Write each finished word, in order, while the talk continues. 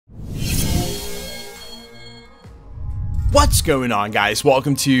What's going on, guys?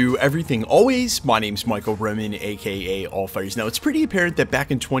 Welcome to Everything Always. My name's Michael Roman, aka Allfires. Now, it's pretty apparent that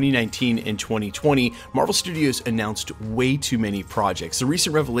back in 2019 and 2020, Marvel Studios announced way too many projects. The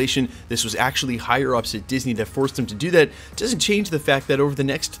recent revelation this was actually higher-ups at Disney that forced them to do that doesn't change the fact that over the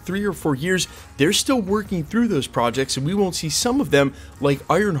next 3 or 4 years, they're still working through those projects, and we won't see some of them, like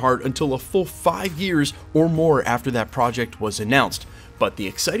Ironheart, until a full 5 years or more after that project was announced. But the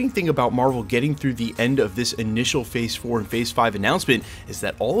exciting thing about Marvel getting through the end of this initial Phase 4 and Phase 5 announcement is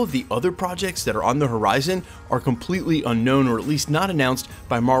that all of the other projects that are on the horizon are completely unknown, or at least not announced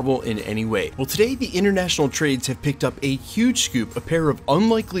by Marvel in any way. Well, today the international trades have picked up a huge scoop, a pair of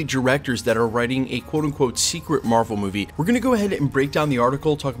unlikely directors that are writing a quote-unquote secret Marvel movie. We're going to go ahead and break down the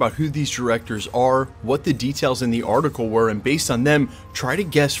article, talk about who these directors are, what the details in the article were, and based on them, try to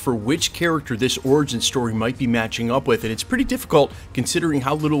guess for which character this origin story might be matching up with. And it's pretty difficult considering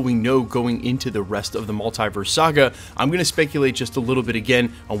how little we know going into the rest of the Multiverse saga. I'm going to speculate just a little bit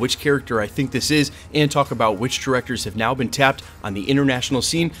again on which character I think this is, and talk about which directors have now been tapped on the international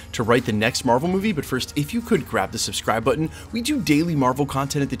scene to write the next Marvel movie. But first, if you could grab the subscribe button. We do daily Marvel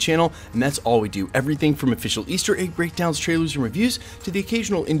content at the channel, and that's all we do. Everything from official Easter egg breakdowns, trailers, and reviews to the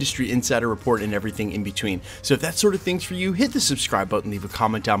occasional industry insider report and everything in between. So if that sort of thing's for you, hit the subscribe button, leave a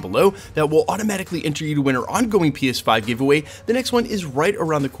comment down below. That will automatically enter you to win our ongoing PS5 giveaway. The next one is right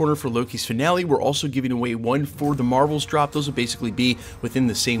around the corner for Loki's finale. We're also giving away one for the Marvels drop. Those will basically be within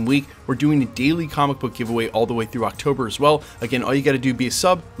the same week. We're doing a daily comic book giveaway all the way through October as well. Again, all you got to do, be a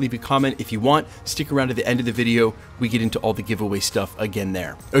sub, leave a comment if you want, stick around to the end of the video. We get into all the giveaway stuff again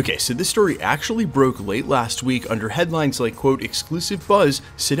there. Okay, so this story actually broke late last week under headlines like, quote, exclusive buzz,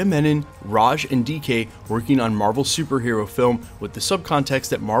 Sita Menon, Raj, and DK working on Marvel superhero film, with the subcontext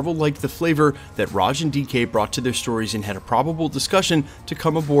that Marvel liked the flavor that Raj and DK brought to their stories and had a probable discussion to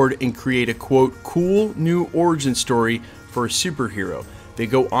come aboard and create a, quote, cool new origin story for a superhero. They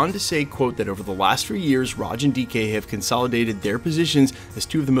go on to say, quote, that over the last few years, Raj and DK have consolidated their positions as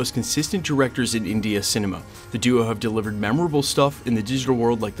two of the most consistent directors in India cinema. The duo have delivered memorable stuff in the digital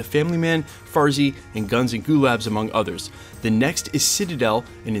world like The Family Man, Farzi, and Guns and Gulabs, among others. The next is Citadel,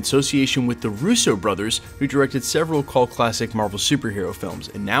 in association with the Russo brothers, who directed several cult classic Marvel superhero films.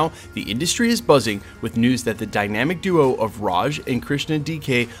 And now, the industry is buzzing with news that the dynamic duo of Raj and Krishna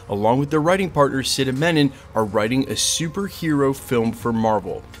DK, along with their writing partner Sita Menon, are writing a superhero film for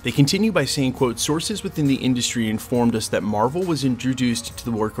Marvel. They continue by saying, quote, sources within the industry informed us that Marvel was introduced to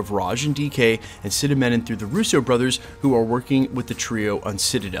the work of Raj and DK and Sita Menon through the Russo brothers, who are working with the trio on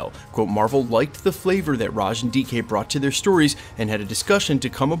Citadel. Quote, Marvel liked the flavor that Raj and DK brought to their stories and had a discussion to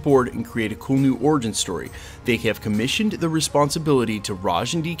come aboard and create a cool new origin story. They have commissioned the responsibility to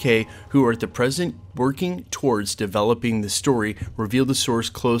Raj and DK, who are at the present working towards developing the story, revealed the source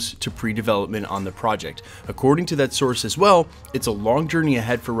close to pre-development on the project. According to that source as well, it's a long journey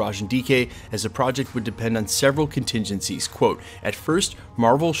ahead for Raj and DK, as the project would depend on several contingencies. Quote, at first,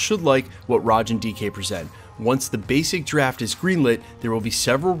 Marvel should like what Raj and DK present. Once the basic draft is greenlit, there will be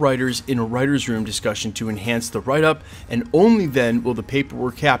several writers in a writer's room discussion to enhance the write-up, and only then will the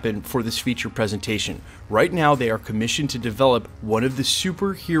paperwork happen for this feature presentation. Right now, they are commissioned to develop one of the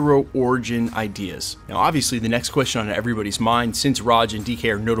superhero origin ideas. Now, obviously, the next question on everybody's mind, since Raj and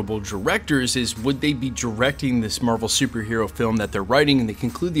DK are notable directors, is would they be directing this Marvel superhero film that they're writing? And they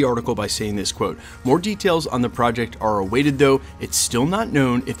conclude the article by saying this, quote, more details on the project are awaited, though it's still not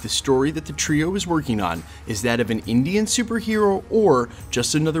known if the story that the trio is working on is that of an Indian superhero or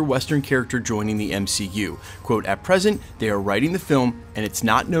just another Western character joining the MCU. Quote, at present, they are writing the film, and it's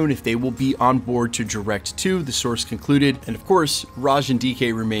not known if they will be on board to direct too, the source concluded. And of course, Raj and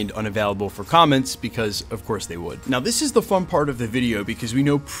DK remained unavailable for comments because of course they would. Now, this is the fun part of the video because we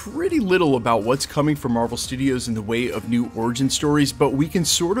know pretty little about what's coming from Marvel Studios in the way of new origin stories, but we can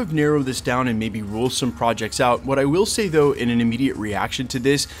sort of narrow this down and maybe rule some projects out. What I will say though, in an immediate reaction to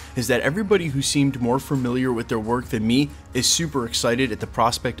this, is that everybody who seemed more familiar with their work than me is super excited at the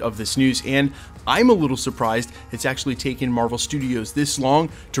prospect of this news, and I'm a little surprised it's actually taken Marvel Studios this long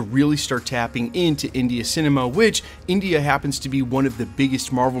to really start tapping into India cinema, which India happens to be one of the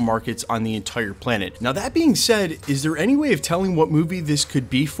biggest Marvel markets on the entire planet. Now, that being said, is there any way of telling what movie this could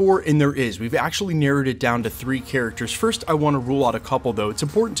be for? And there is. We've actually narrowed it down to 3 characters. First, I want to rule out a couple though. It's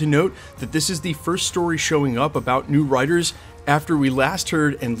important to note that this is the first story showing up about new writers after we last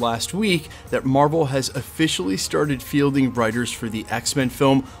heard and last week that Marvel has officially started fielding writers for the X-Men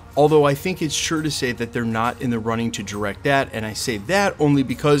film, although I think it's sure to say that they're not in the running to direct that, and I say that only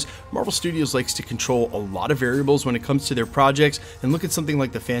because Marvel Studios likes to control a lot of variables when it comes to their projects, and look at something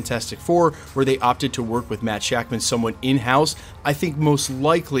like the Fantastic Four, where they opted to work with Matt Shakman somewhat in-house. I think most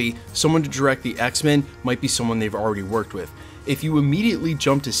likely someone to direct the X-Men might be someone they've already worked with. If you immediately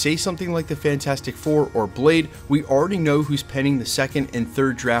jump to say something like the Fantastic Four or Blade, we already know who's penning the second and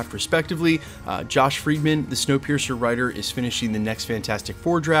third draft respectively. Josh Friedman, the Snowpiercer writer, is finishing the next Fantastic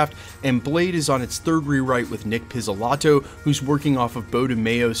Four draft, and Blade is on its third rewrite with Nick Pizzolatto, who's working off of Bo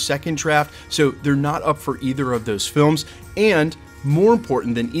DeMayo's second draft, so they're not up for either of those films. And more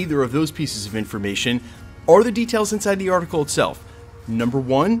important than either of those pieces of information are the details inside the article itself. Number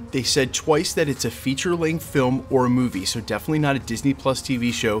one, they said twice that it's a feature-length film or a movie, so definitely not a Disney Plus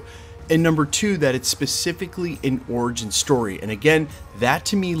TV show. And number two, that it's specifically an origin story. And again, that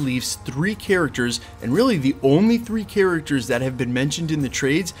to me leaves three characters, and really the only three characters that have been mentioned in the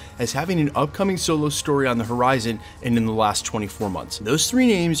trades as having an upcoming solo story on the horizon and in the last 24 months. Those three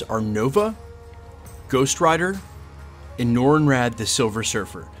names are Nova, Ghost Rider, and Norrin-Radd the Silver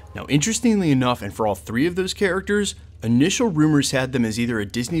Surfer. Now, interestingly enough, and for all three of those characters, initial rumors had them as either a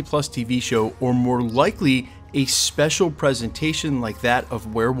Disney Plus TV show or more likely a special presentation like that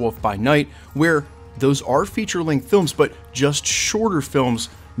of Werewolf by Night, where those are feature-length films, but just shorter films,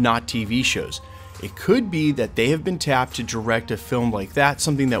 not TV shows. It could be that they have been tapped to direct a film like that,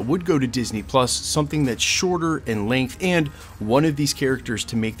 something that would go to Disney Plus, something that's shorter in length, and one of these characters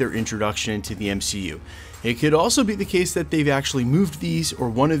to make their introduction into the MCU. It could also be the case that they've actually moved these or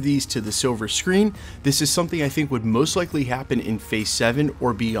one of these to the silver screen. This is something I think would most likely happen in Phase 7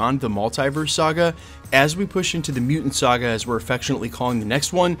 or beyond the Multiverse Saga, as we push into the Mutant Saga, as we're affectionately calling the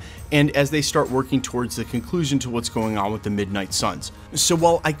next one, and as they start working towards the conclusion to what's going on with the Midnight Suns. So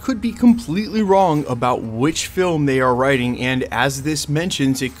while I could be completely wrong about which film they are writing, and as this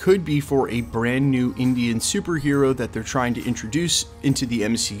mentions, it could be for a brand new Indian superhero that they're trying to introduce into the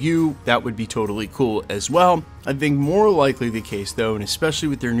MCU, that would be totally cool as well. I think more likely the case though, and especially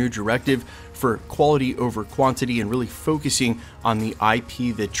with their new directive for quality over quantity and really focusing on the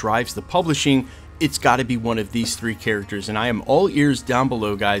IP that drives the publishing, it's got to be one of these three characters. And I am all ears down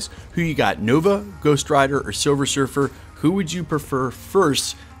below, guys. Who you got, Nova, Ghost Rider, or Silver Surfer? Who would you prefer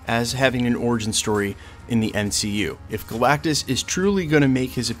first as having an origin story in the MCU? If Galactus is truly going to make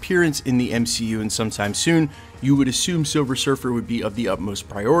his appearance in the MCU and sometime soon, you would assume Silver Surfer would be of the utmost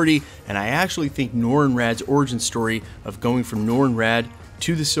priority, and I actually think Norrin-Radd's origin story of going from Norrin-Radd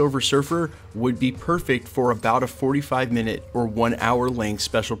to the Silver Surfer would be perfect for about a 45-minute or 1 hour length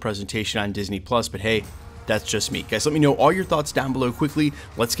special presentation on Disney Plus, but hey, that's just me. Guys, let me know all your thoughts down below quickly.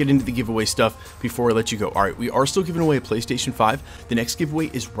 Let's get into the giveaway stuff before I let you go. All right, we are still giving away a PlayStation 5. The next giveaway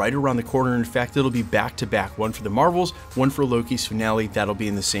is right around the corner. In fact, it'll be back-to-back. One for the Marvels, one for Loki's finale. That'll be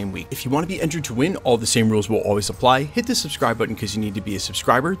in the same week. If you want to be entered to win, all the same rules will always apply. Hit the subscribe button because you need to be a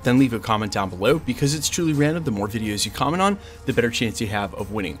subscriber. Then leave a comment down below because it's truly random. The more videos you comment on, the better chance you have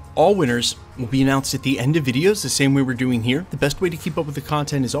of winning. All winners will be announced at the end of videos, the same way we're doing here. The best way to keep up with the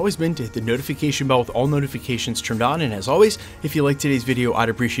content has always been to hit the notification bell with all notifications turned on, and as always, if you like today's video, I'd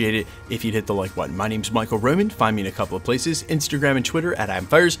appreciate it if you'd hit the like button. My name's Michael Roman. Find me in a couple of places, Instagram and Twitter at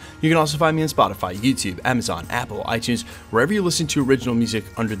IamFires. You can also find me on Spotify, YouTube, Amazon, Apple, iTunes, wherever you listen to original music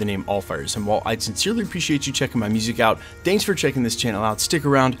under the name AllFires. And while I'd sincerely appreciate you checking my music out, thanks for checking this channel out. Stick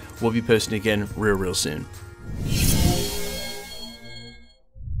around, we'll be posting again real soon.